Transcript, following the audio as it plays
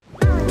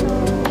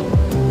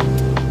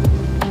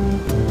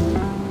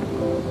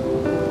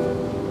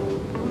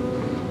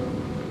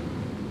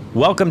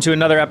Welcome to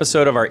another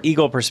episode of our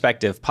Eagle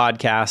Perspective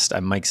podcast.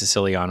 I'm Mike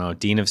Siciliano,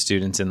 Dean of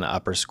Students in the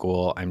Upper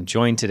School. I'm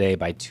joined today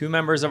by two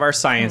members of our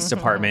science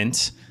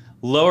department,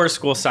 Lower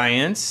School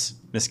Science,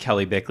 Miss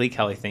Kelly Bickley.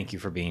 Kelly, thank you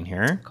for being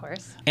here. Of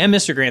course. And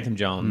Mr. Grantham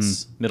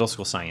Jones, Middle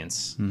School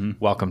Science.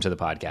 Welcome to the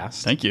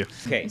podcast. Thank you.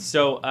 Okay,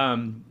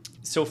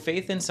 so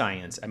faith in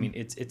science. I mean,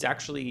 it's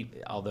actually,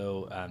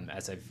 although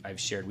as I've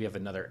shared, we have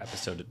another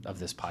episode of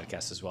this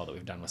podcast as well that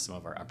we've done with some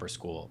of our upper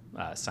school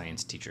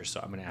science teachers. So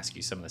I'm going to ask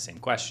you some of the same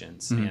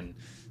questions. And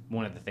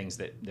one of the things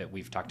that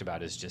we've talked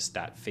about is just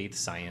that faith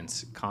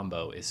science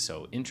combo is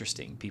so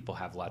interesting. People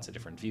have lots of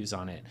different views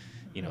on it.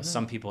 You know,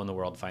 some people in the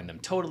world find them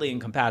totally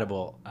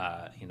incompatible.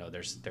 You know,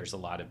 there's a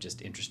lot of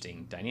just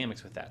interesting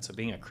dynamics with that. So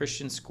being a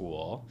Christian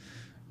school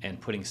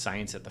and putting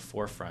science at the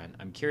forefront,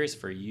 I'm curious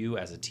for you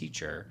as a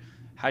teacher,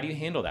 how do you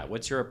handle that?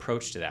 What's your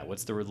approach to that?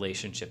 What's the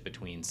relationship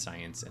between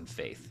science and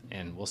faith?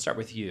 And we'll start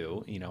with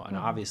you, and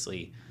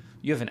obviously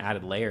you have an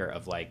added layer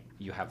of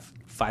you have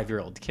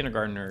 5-year-old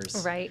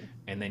kindergartners, right?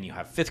 And then you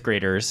have 5th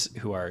graders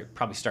who are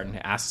probably starting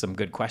to ask some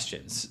good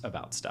questions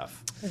about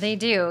stuff. They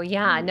do.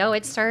 Yeah. No,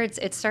 it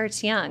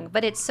starts young,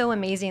 but it's so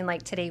amazing.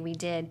 Like today we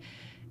did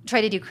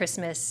try to do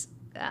Christmas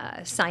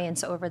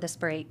science over this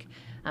break.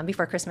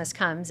 Before Christmas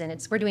comes,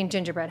 and we're doing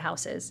gingerbread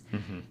houses.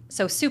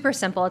 So super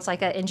simple. It's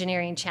like an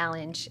engineering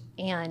challenge,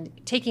 and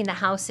taking the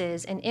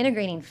houses and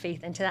integrating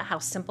faith into that, how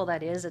simple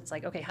that is. It's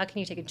like, okay, how can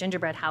you take a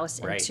gingerbread house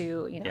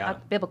into,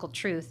 biblical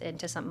truth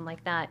into something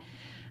like that?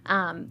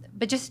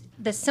 But just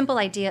the simple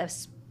idea of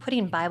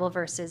putting Bible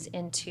verses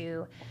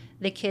into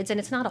the kids, and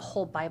it's not a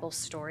whole Bible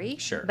story.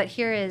 Sure. But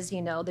here is,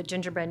 the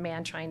gingerbread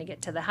man trying to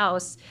get to the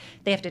house.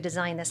 They have to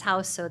design this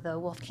house so the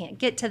wolf can't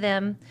get to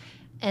them.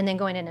 And then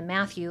going into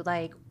Matthew,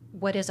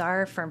 what is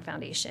our firm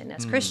foundation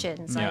as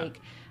Christians? Yeah.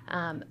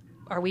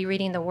 Are we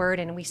reading the word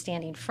and are we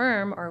standing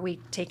firm, or are we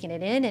taking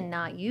it in and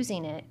not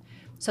using it?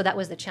 So that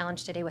was the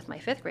challenge today with my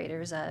 5th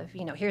graders of,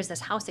 here's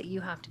this house that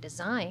you have to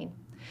design.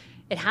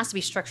 It has to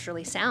be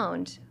structurally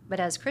sound,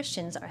 but as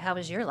Christians, how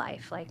is your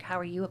life? How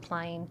are you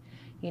applying,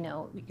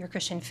 your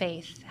Christian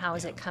faith? How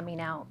is it coming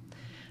out?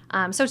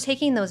 So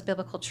taking those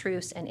biblical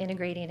truths and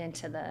integrating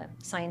into the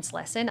science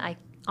lesson,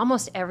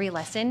 almost every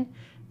lesson,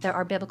 there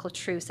are biblical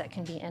truths that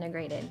can be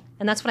integrated.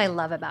 And that's what I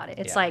love about it.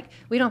 It's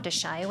we don't have to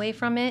shy away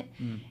from it.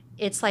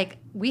 It's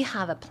we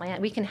have a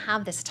plan. We can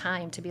have this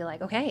time to be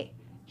okay,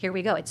 here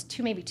we go. It's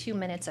maybe 2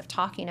 minutes of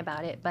talking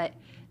about it, but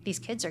these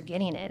kids are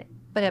getting it.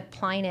 But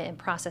applying it and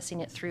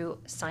processing it through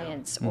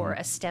science or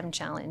a STEM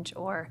challenge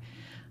or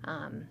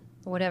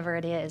whatever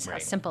it is, how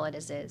simple it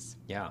is.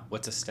 Yeah.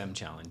 What's a STEM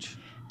challenge?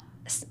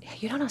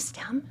 You don't know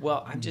STEM?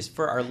 Well, I'm just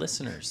for our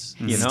listeners.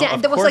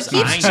 STEM, of course it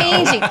keeps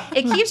changing.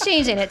 It keeps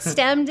changing. It's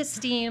STEM to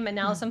STEAM, and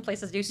now some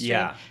places do STEAM.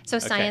 Yeah. So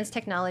science,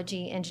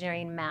 technology,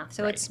 engineering, math.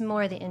 So it's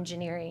more the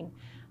engineering,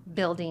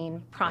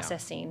 building,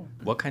 processing.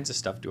 What kinds of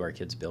stuff do our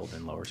kids build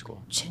in lower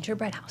school?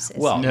 Gingerbread houses.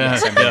 Well,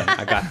 yes,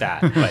 I got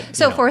that. But,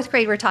 so 4th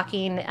grade, we're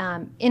talking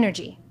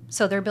energy.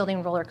 So they're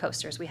building roller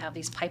coasters. We have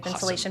these pipe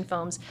insulation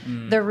foams.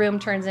 The room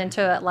turns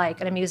into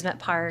an amusement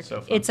park.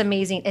 So it's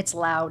amazing. It's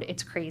loud.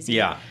 It's crazy.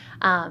 Yeah.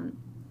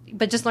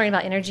 But just learning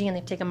about energy, and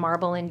they take a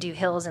marble and do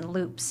hills and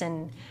loops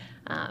and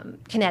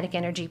kinetic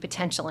energy,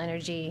 potential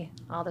energy,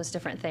 all those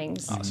different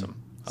things. Awesome.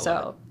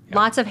 So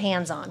lots of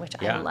hands-on, which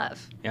I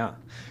love. Yeah.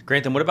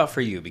 Grantham, what about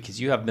for you?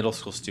 Because you have middle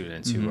school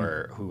students who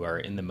are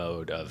in the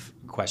mode of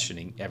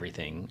questioning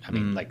everything. I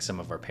mean, some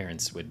of our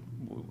parents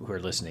who are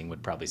listening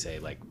would probably say,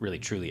 really,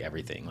 truly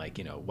everything.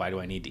 Why do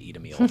I need to eat a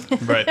meal?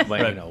 Right.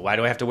 Why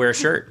do I have to wear a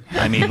shirt?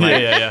 I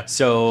mean,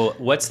 So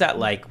what's that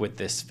like with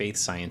this faith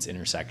science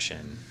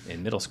intersection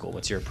in middle school?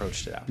 What's your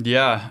approach to that?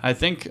 Yeah, I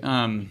think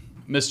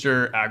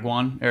Mr.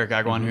 Agwan, Eric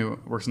Agwan, who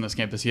works on this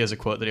campus, he has a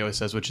quote that he always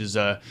says, which is,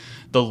 the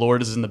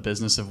Lord is in the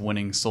business of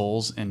winning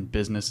souls and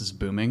business is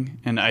booming.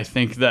 And I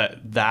think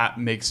that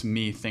makes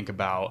me think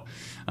about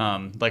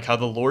how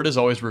the Lord is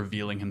always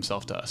revealing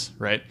himself to us,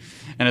 right?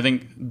 And I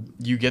think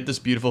you get this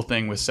beautiful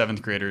thing with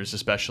 7th graders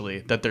especially,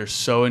 that they're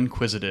so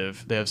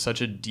inquisitive. They have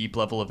such a deep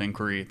level of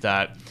inquiry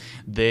that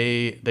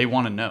they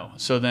want to know.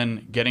 So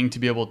then getting to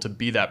be able to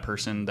be that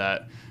person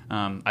that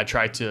I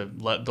try to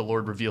let the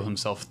Lord reveal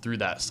himself through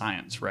that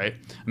science, right?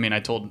 I mean, I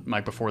told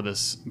Mike before we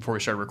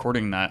started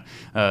recording that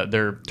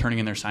they're turning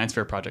in their science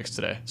fair projects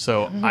today.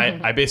 So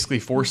I basically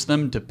force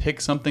them to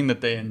pick something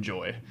that they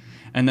enjoy,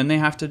 and then they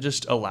have to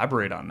just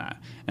elaborate on that.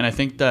 And I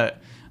think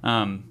that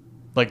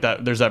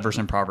there's that verse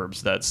in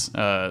Proverbs that's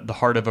the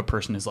heart of a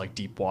person is like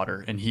deep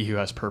water, and he who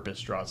has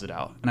purpose draws it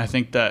out. And I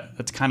think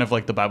that's kind of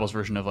the Bible's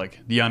version of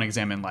the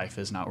unexamined life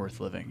is not worth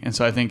living. And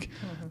so I think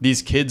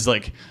these kids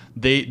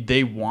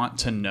they want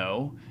to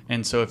know,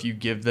 and so if you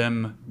give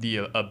them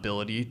the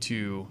ability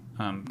to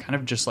kind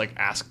of just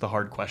ask the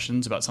hard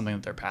questions about something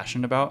that they're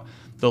passionate about,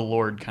 the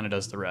Lord kind of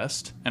does the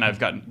rest. And I've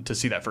gotten to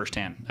see that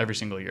firsthand every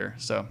single year.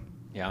 So.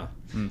 Yeah.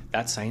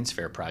 That science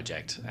fair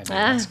project. I mean,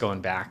 that's going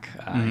back.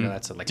 I know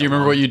that's Do you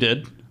remember what you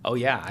did? Oh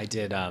yeah, I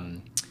did.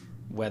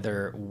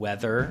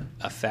 Weather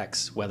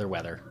affects weather.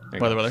 Weather.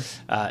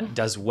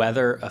 Does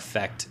weather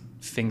affect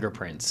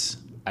fingerprints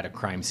at a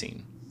crime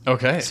scene?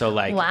 Okay. So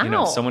like,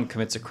 Wow. someone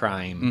commits a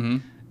crime Mm-hmm.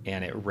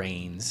 and it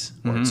rains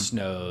or it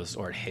snows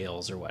or it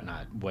hails or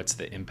whatnot. What's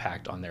the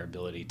impact on their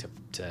ability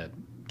to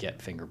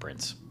get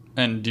fingerprints?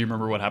 And do you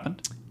remember what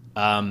happened?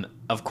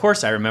 Of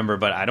course I remember,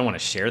 but I don't want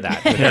to share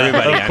that with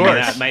everybody. Of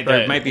course. There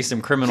Right. might be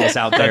some criminals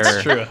out there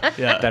That's true.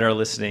 Yeah. that are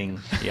listening.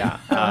 Yeah.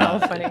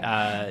 Funny.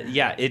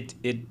 Yeah,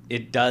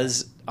 it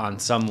does on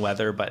some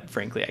weather, but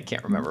frankly, I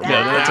can't remember.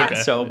 Yeah, that's that.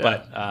 okay. So, Yeah.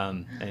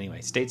 but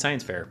anyway, State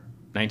Science Fair,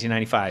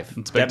 1995.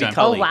 It's big Debbie time.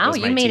 Cully Oh, wow, was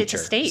you my made it to teacher.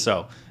 state.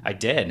 So I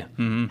did.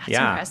 Mm-hmm. That's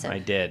Yeah, impressive. I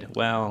did.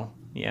 Well,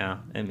 yeah.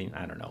 I mean,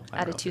 I don't know.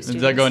 Out of two Does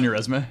students. that go on your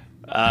resume?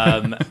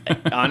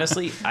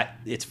 Honestly,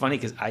 it's funny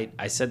because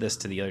I said this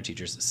to the other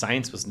teachers.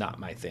 Science was not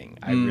my thing.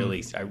 I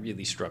really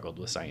struggled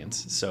with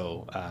science.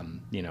 So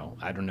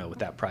I don't know what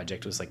that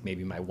project was like.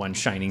 Maybe my one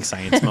shining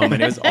science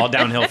moment. It was all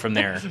downhill from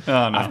there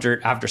Oh, no.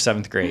 after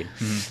seventh grade.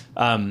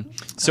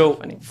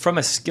 So from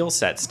a skill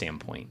set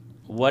standpoint,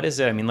 what is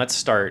it? I mean,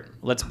 let's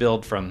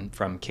build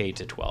from K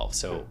to 12.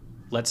 So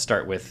let's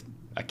start with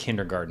a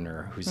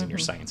kindergartner who's in your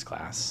science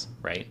class,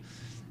 right?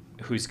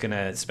 Who's going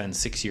to spend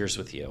 6 years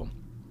with you.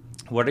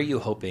 What are you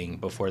hoping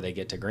before they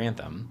get to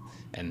Grantham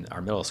and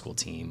our middle school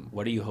team?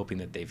 What are you hoping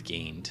that they've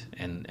gained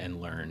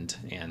and learned,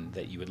 and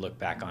that you would look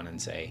back on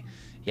and say,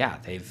 yeah,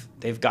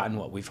 they've gotten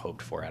what we've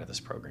hoped for out of this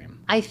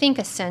program? I think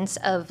a sense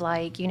of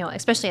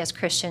especially as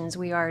Christians,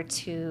 we are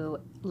to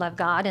love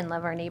God and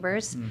love our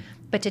neighbors,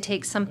 but to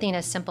take something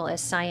as simple as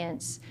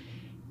science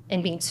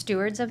and being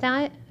stewards of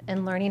that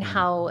and learning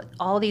how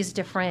all these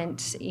different,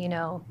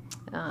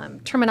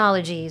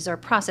 terminologies or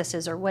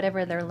processes or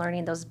whatever they're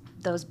learning,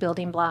 those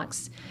building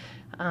blocks,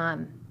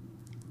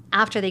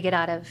 after they get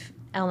out of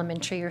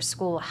elementary or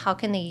school, how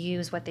can they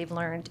use what they've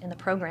learned in the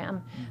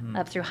program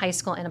up through high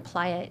school and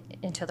apply it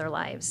into their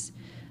lives?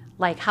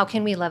 Like, how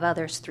can we love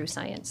others through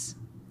science?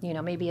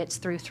 Maybe it's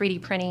through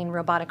 3D printing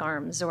robotic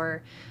arms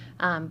or,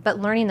 but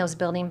learning those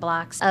building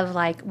blocks of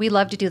we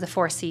love to do the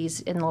 4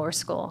 C's in lower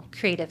school: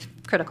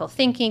 critical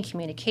thinking,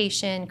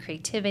 communication,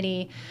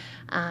 creativity,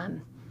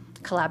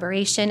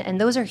 collaboration, and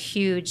those are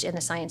huge in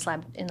the science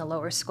lab in the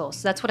lower school.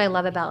 So that's what I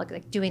love about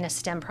doing a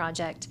STEM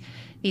project.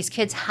 These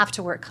kids have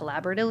to work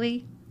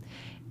collaboratively,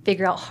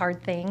 figure out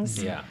hard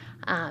things, Yeah.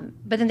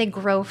 but then they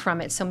grow from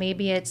it. So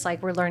maybe it's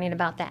we're learning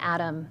about the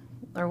atom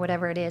or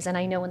whatever it is, and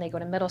I know when they go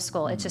to middle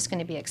school, it's just going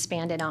to be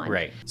expanded on.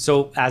 Right.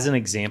 So as an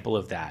example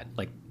of that,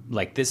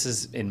 like this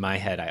is in my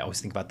head, I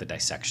always think about the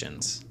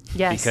dissections.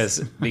 Yes.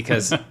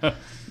 Because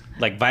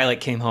like Violet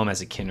came home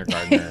as a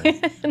kindergartner.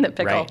 And the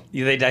pickle. Right?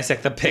 They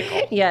dissect the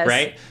pickle. Yes.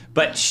 Right?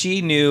 But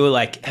she knew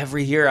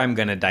every year I'm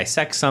going to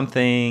dissect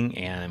something,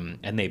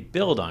 and they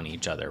build on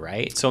each other,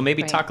 right? So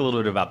maybe Right. talk a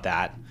little bit about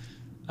that.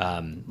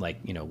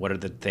 What are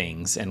the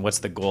things and what's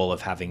the goal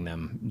of having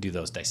them do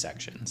those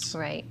dissections?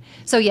 Right.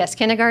 So yes,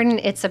 kindergarten,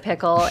 it's a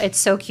pickle. It's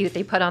so cute.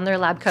 They put on their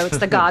lab coats,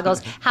 the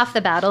goggles. Half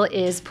the battle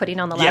is putting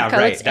on the lab Yeah,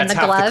 right. coats and That's the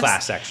half the gloves.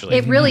 class, actually.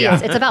 It really Yeah.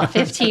 is. It's about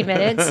 15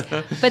 minutes.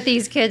 But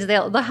these kids,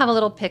 they'll have a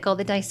little pickle,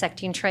 the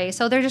dissecting tray.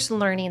 So they're just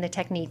learning the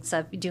techniques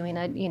of doing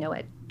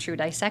a true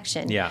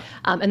dissection. Yeah.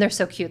 And they're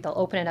so cute. They'll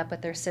open it up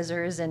with their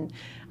scissors and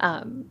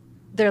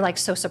they're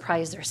so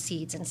surprised there's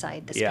seeds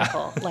inside this Yeah.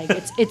 pickle.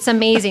 It's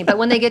amazing. But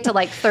when they get to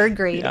 3rd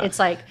grade, Yeah. it's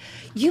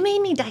you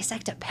made me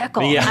dissect a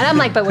pickle. Yeah. And I'm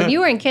like, but when you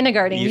were in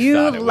kindergarten, You you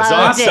thought it was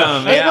loved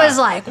awesome. it. Yeah. It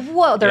was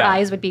whoa, their Yeah.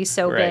 eyes would be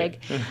so Right.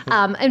 big.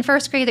 In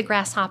 1st grade, the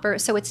grasshopper.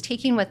 So it's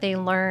taking what they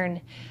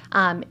learn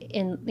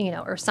in,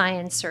 or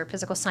science or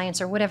physical science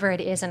or whatever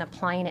it is and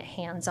applying it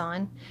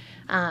hands-on.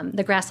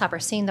 The grasshopper,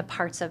 seeing the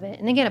parts of it.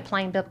 And again,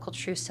 applying biblical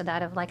truths to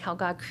that of how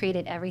God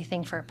created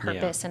everything for a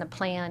purpose and a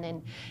plan,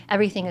 and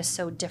everything is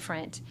so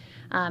different.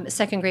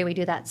 2nd grade, we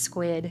do that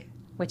squid,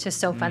 which is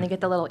so fun. They get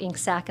the little ink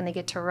sac and they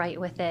get to write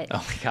with it.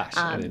 Oh my gosh,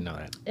 I didn't know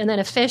that. And then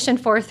a fish in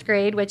 4th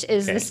grade, which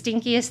is Okay. the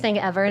stinkiest thing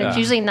ever. And it's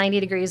usually 90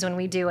 degrees when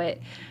we do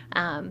it.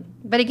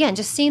 But again,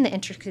 just seeing the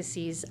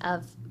intricacies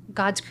of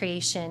God's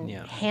creation,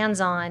 Yeah.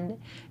 hands-on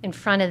in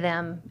front of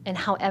them, and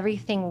how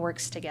everything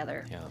works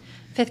together. Yeah.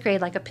 5th grade,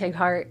 like a pig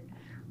heart,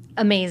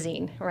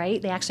 amazing,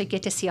 right? They actually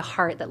get to see a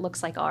heart that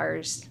looks like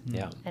ours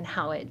Yeah. and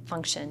how it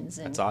functions.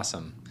 And That's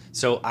awesome.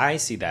 So I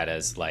see that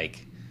as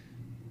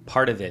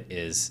part of it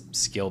is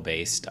skill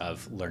based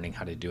of learning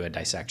how to do a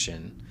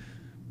dissection,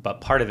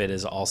 but part of it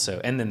is also,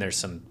 and then there's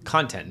some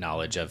content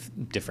knowledge of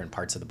different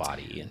parts of the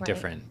body and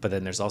Right. but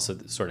then there's also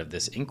sort of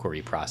this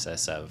inquiry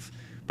process of,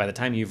 by the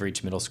time you've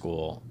reached middle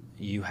school,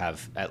 you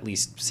have at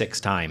least 6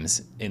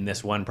 times in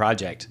this one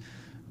project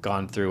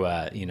gone through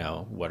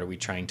what are we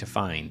trying to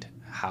find?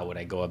 How would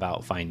I go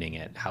about finding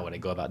it? How would I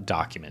go about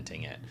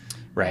documenting it?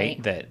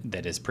 Right?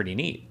 That is pretty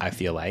neat, I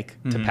feel like,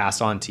 to pass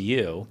on to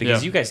you,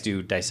 because Yeah. you guys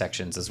do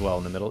dissections as well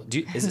in the middle.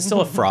 Is it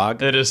still a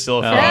frog? It is still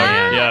a frog.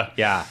 man. Yeah.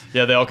 Yeah.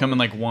 Yeah, they all come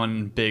in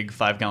one big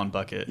 5-gallon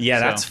bucket. Yeah,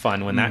 so. that's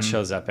fun when that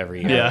shows up every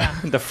year. Yeah.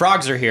 The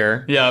frogs are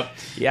here. Yeah.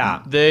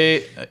 Yeah.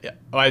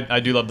 I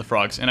do love the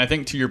frogs, and I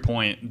think to your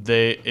point,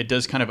 it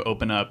does kind of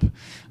open up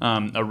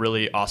a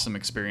really awesome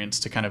experience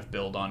to kind of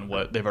build on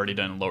what they've already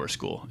done in lower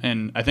school.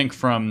 And I think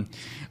from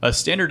a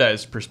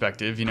standardized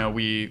perspective,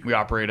 we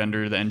operate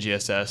under the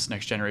NGSS, Next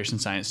next generation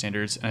science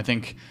standards. And I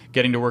think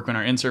getting to work on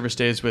our in-service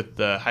days with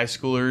the high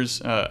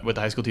schoolers, with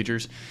the high school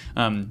teachers,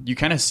 you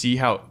kind of see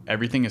how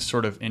everything is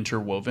sort of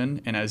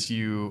interwoven. And as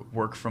you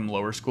work from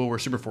lower school, we're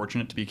super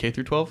fortunate to be K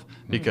through 12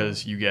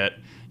 because you get,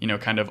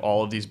 kind of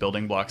all of these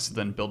building blocks to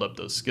then build up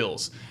those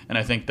skills. And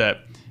I think that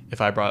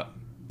if I brought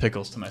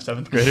pickles to my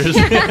 7th graders,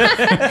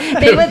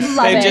 They would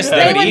love it.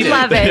 They would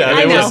love it. Yeah,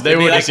 I know. they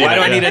would like, why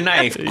do I need a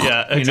knife?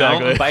 Yeah,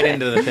 exactly. Bite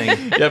into the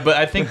thing. Yeah, but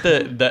I think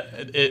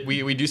that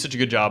we do such a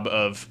good job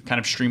of kind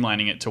of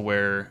streamlining it to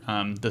where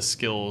the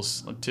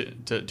skills,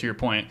 to your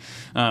point,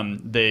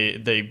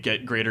 they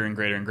get greater and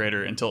greater and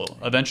greater until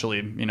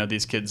eventually,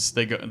 these kids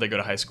they go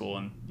to high school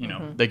and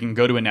they can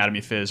go to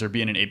anatomy phys or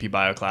be in an AP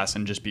bio class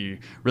and just be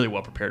really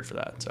well prepared for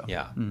that. So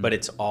Yeah, but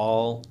it's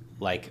all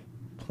like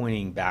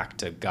pointing back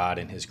to God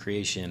and His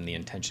creation, the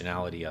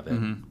intentionality of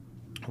it,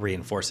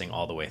 reinforcing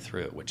all the way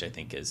through it, which I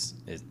think is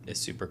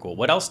super cool.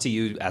 What else do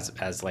you,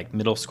 as like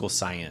middle school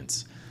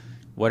science,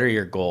 what are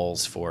your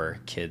goals for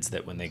kids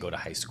that when they go to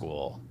high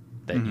school,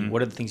 that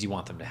what are the things you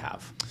want them to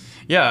have?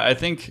 Yeah, I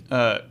think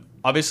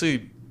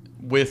obviously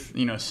with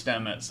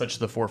STEM at such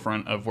the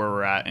forefront of where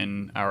we're at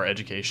in our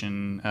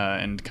education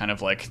and kind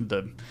of like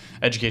the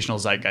educational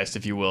zeitgeist,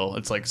 if you will,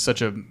 it's like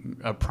such a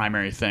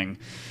primary thing.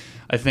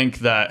 I think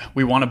that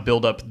we want to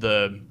build up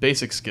the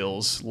basic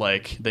skills,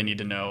 like they need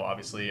to know,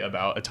 obviously,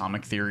 about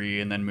atomic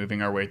theory and then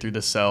moving our way through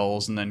the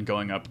cells and then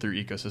going up through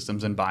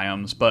ecosystems and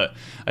biomes. But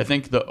I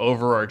think the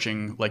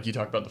overarching, like you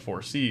talked about the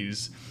 4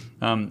 C's,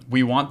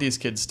 we want these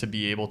kids to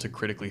be able to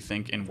critically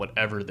think in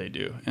whatever they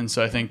do. And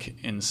so I think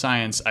in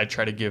science, I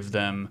try to give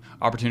them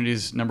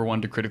opportunities, number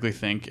one, to critically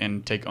think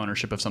and take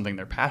ownership of something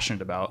they're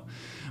passionate about.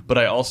 But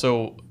I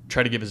also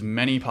try to give as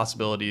many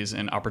possibilities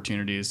and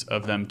opportunities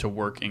of them to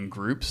work in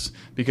groups,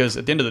 because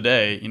at the end of the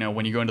day,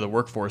 when you go into the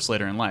workforce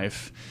later in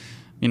life,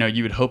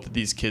 you would hope that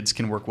these kids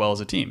can work well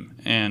as a team.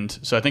 And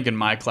so I think in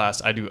my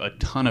class, I do a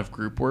ton of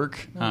group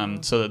work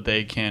so that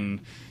they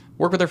can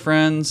work with their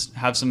friends,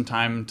 have some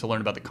time to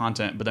learn about the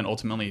content, but then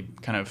ultimately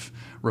kind of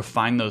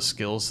refine those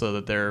skills so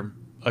that they're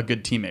a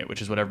good teammate,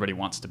 which is what everybody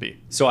wants to be.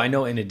 So I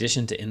know in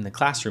addition to in the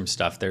classroom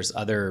stuff, there's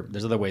other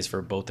ways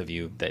for both of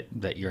you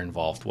that you're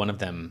involved. One of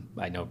them,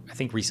 I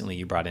think recently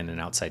you brought in an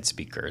outside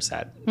speaker. Is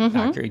that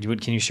accurate?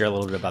 Can you share a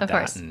little bit about Of that?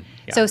 course. And,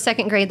 So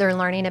 2nd grade, they're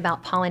learning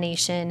about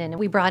pollination, and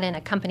we brought in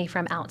a company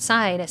from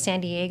outside, a San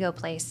Diego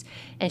place,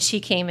 and she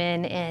came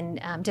in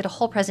and did a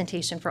whole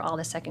presentation for all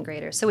the 2nd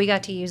graders. So we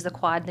got to use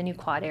the new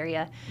quad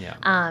area. Yeah.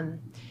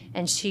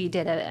 And she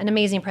did an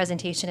amazing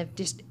presentation of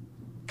just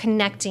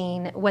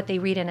connecting what they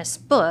read in a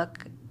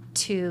book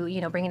to,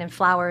 bringing in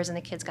flowers, and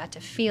the kids got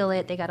to feel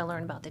it. They got to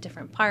learn about the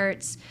different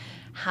parts,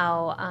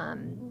 how,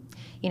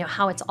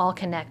 how it's all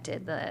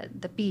connected,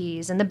 the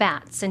bees and the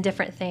bats and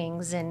different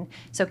things. And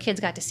so kids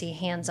got to see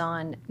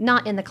hands-on,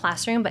 not in the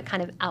classroom, but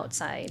kind of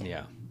outside.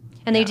 Yeah.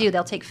 And they do.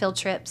 They'll take field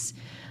trips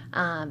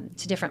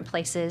to different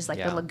places, like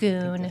the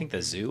lagoon. I think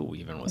the zoo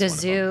even was the one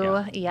zoo,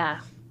 of them.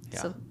 yeah.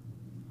 Yeah. So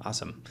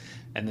Awesome.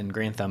 And then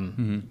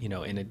Grantham,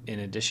 in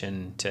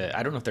addition to,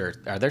 I don't know if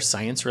are there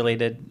science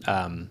related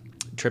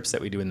trips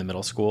that we do in the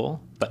middle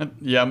school? But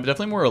yeah,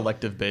 definitely more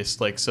elective based.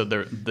 Like, so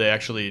they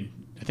actually,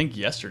 I think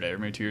yesterday or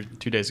maybe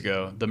 2 days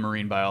ago, the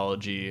marine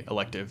biology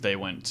elective, they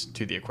went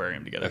to the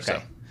aquarium together. okay.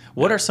 So.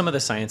 What are some of the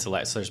science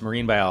electives? So there's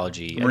marine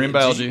biology. Marine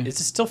biology.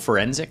 Is it still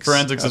forensics?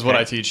 Forensics is what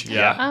I teach.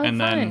 Yeah. Oh,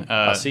 and then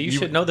So you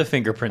should know the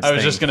fingerprints. I was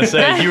thing. just going to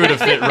say, you would have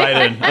fit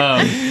right in.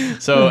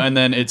 And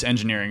then it's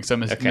engineering. So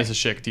Mrs.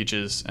 Schick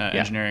teaches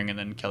engineering, and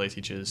then Kelly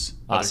teaches.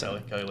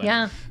 Awesome. Kelly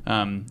Lynn.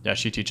 Yeah.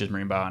 She teaches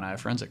marine bio, and I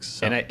have forensics.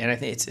 So. And I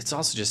think it's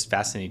also just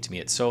fascinating to me.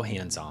 It's so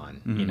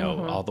hands-on,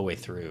 all the way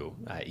through.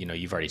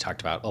 You've already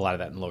talked about a lot of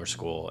that in lower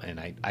school,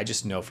 and I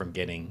just know from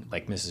getting,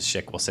 like, Mrs.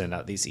 Schick will send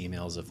out these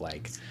emails of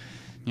like,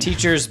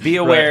 teachers, be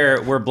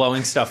aware we're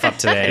blowing stuff up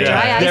today.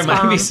 Dry ice There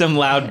might be bomb. some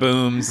loud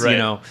booms,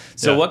 Right.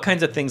 So Yeah. what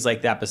kinds of things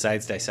like that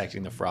besides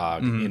dissecting the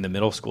frog in the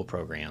middle school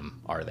program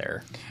are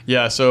there?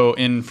 Yeah, so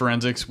in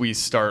forensics, we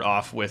start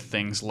off with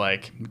things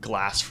like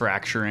glass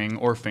fracturing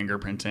or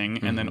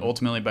fingerprinting, and then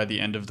ultimately by the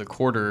end of the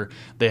quarter,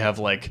 they have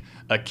like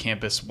a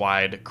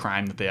campus-wide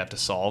crime that they have to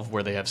solve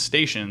where they have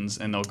stations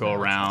and they'll go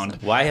around.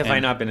 Why have I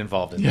not been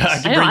involved in Yeah, I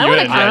this? can I know, bring I you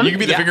wanna in. Yeah, come. you can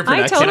be the Yeah. fingerprint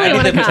I expert. totally Can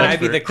wanna I come.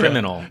 be the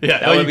criminal? Yeah,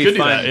 That would be could do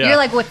fun. that, yeah. You're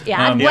like,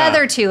 add Yeah.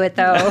 weather to it,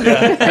 though.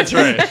 That's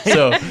right.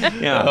 So,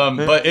 Yeah.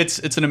 but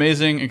it's an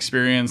amazing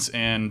experience,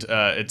 and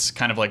it's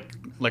kind of like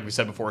we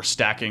said before,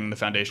 stacking the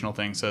foundational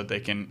things so that they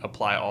can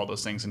apply all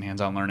those things in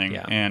hands-on learning.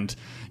 Yeah. And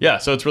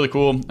so it's really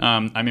cool.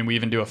 We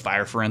even do a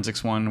fire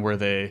forensics one where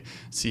they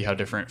see how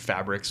different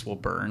fabrics will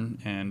burn,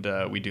 and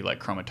we do like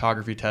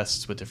chromatography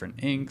tests with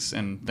different inks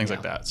and things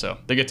like that. So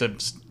they get to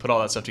put all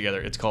that stuff together.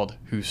 It's called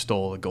Who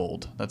Stole the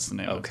Gold. That's the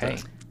name of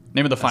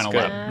the final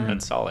That's good. lab.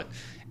 That's solid.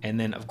 And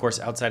then, of course,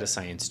 outside of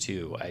science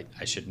too,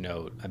 I should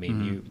note. I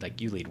mean,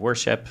 you lead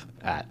worship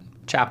at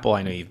chapel.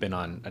 I know you've been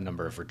on a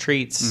number of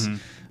retreats.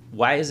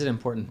 Why is it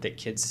important that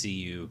kids see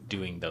you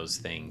doing those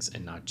things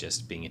and not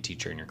just being a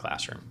teacher in your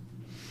classroom?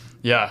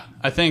 Yeah,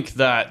 I think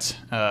that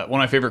one of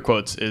my favorite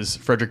quotes is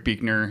Frederick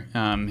Buechner.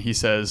 He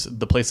says,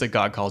 "The place that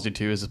God calls you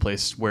to is a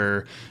place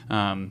where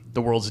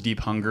the world's deep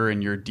hunger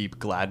and your deep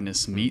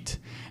gladness meet."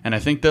 And I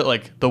think that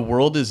like the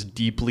world is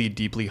deeply,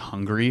 deeply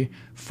hungry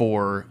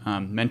for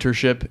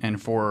mentorship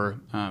and for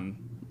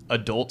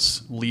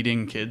adults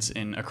leading kids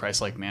in a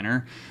Christ-like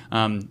manner.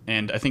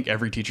 And I think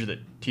every teacher that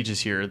teaches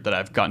here that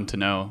I've gotten to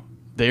know,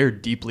 they are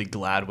deeply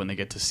glad when they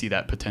get to see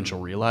that potential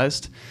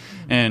realized.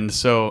 And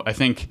so I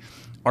think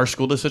our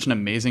school does such an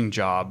amazing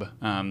job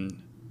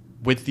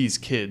with these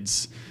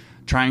kids,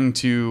 trying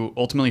to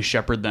ultimately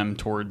shepherd them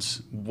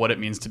towards what it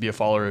means to be a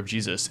follower of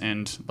Jesus.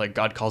 And like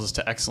God calls us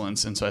to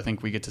excellence. And so I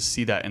think we get to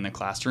see that in the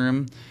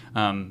classroom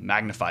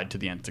magnified to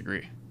the nth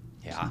degree.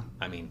 Yeah,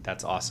 I mean,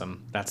 that's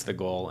awesome. That's the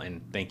goal.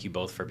 And thank you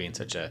both for being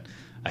such a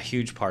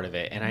huge part of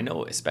it. And I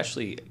know,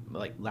 especially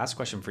like last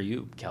question for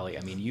you, Kelly.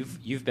 I mean,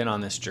 you've been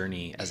on this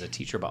journey as a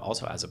teacher, but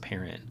also as a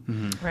parent.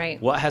 Mm-hmm.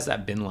 Right. What has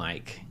that been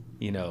like,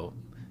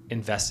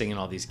 investing in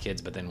all these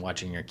kids, but then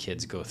watching your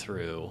kids go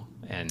through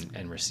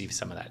and receive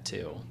some of that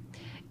too?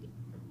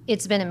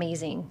 It's been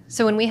amazing.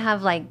 So when we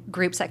have like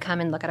groups that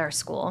come and look at our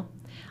school,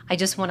 I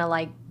just want to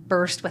like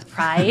burst with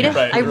pride.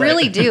 I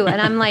really do.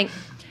 And I'm like,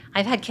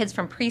 I've had kids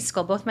from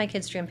preschool. Both my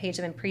kids, Drew and Paige,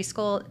 have been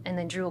preschool, and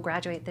then Drew will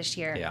graduate this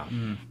year. Yeah.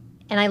 Mm-hmm.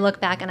 And I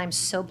look back and I'm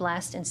so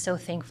blessed and so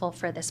thankful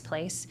for this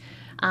place.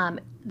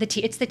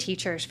 It's the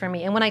teachers for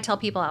me. And when I tell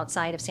people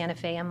outside of Santa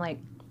Fe, I'm like,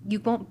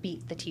 you won't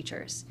beat the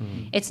teachers.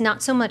 Mm-hmm. It's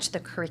not so much the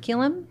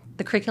curriculum.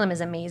 The curriculum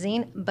is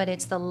amazing, but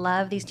it's the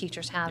love these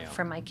teachers have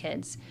for my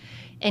kids.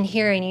 And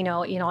hearing,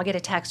 I'll get a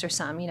text or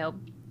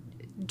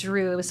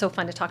Drew, it was so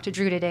fun to talk to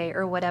Drew today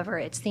or whatever.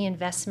 It's the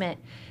investment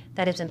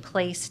that has been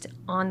placed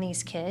on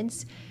these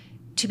kids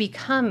to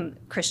become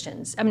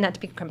Christians. I mean, not to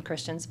become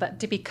Christians, but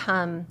to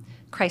become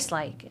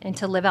Christ-like and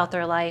to live out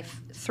their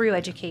life through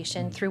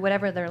education, through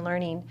whatever they're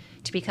learning,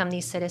 to become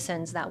these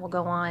citizens that will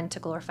go on to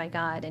glorify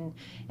God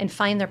and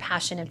find their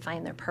passion and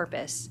find their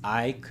purpose.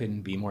 I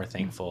couldn't be more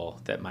thankful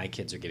that my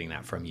kids are getting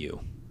that from you.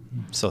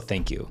 So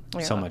thank you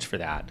so much for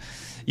that.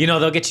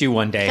 They'll get you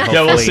one day. Hopefully.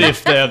 Yeah, we'll see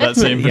if they have that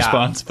same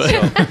response. But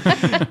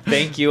so,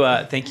 thank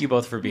you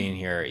both for being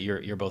here.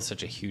 You're both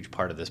such a huge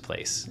part of this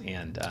place,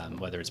 and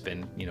whether it's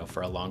been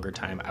for a longer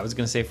time, I was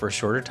going to say for a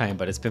shorter time,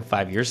 but it's been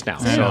 5 years now.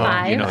 So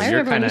I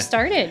remember when you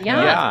started.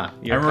 Yeah.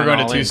 I remember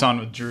going to Tucson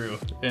with Drew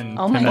and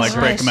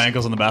breaking my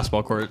ankles on the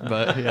basketball court.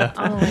 But yeah.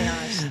 Oh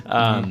my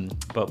gosh.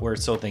 But we're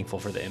so thankful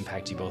for the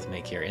impact you both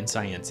make here in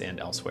science and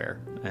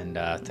elsewhere. And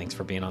thanks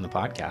for being on the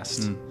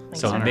podcast.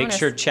 So make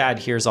sure Chad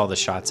hears all the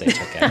shots I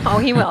took at him. Oh,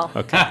 he will.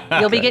 Okay.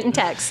 You'll be getting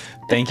texts.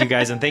 Thank you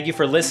guys, and thank you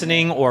for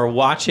listening or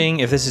watching.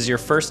 If this is your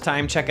first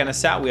time checking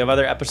us out, we have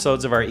other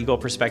episodes of our Eagle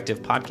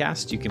Perspective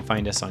podcast. You can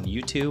find us on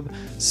YouTube,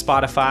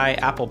 Spotify,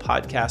 Apple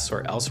Podcasts,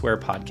 or elsewhere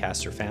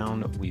podcasts are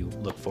found. We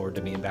look forward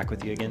to being back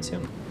with you again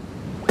soon.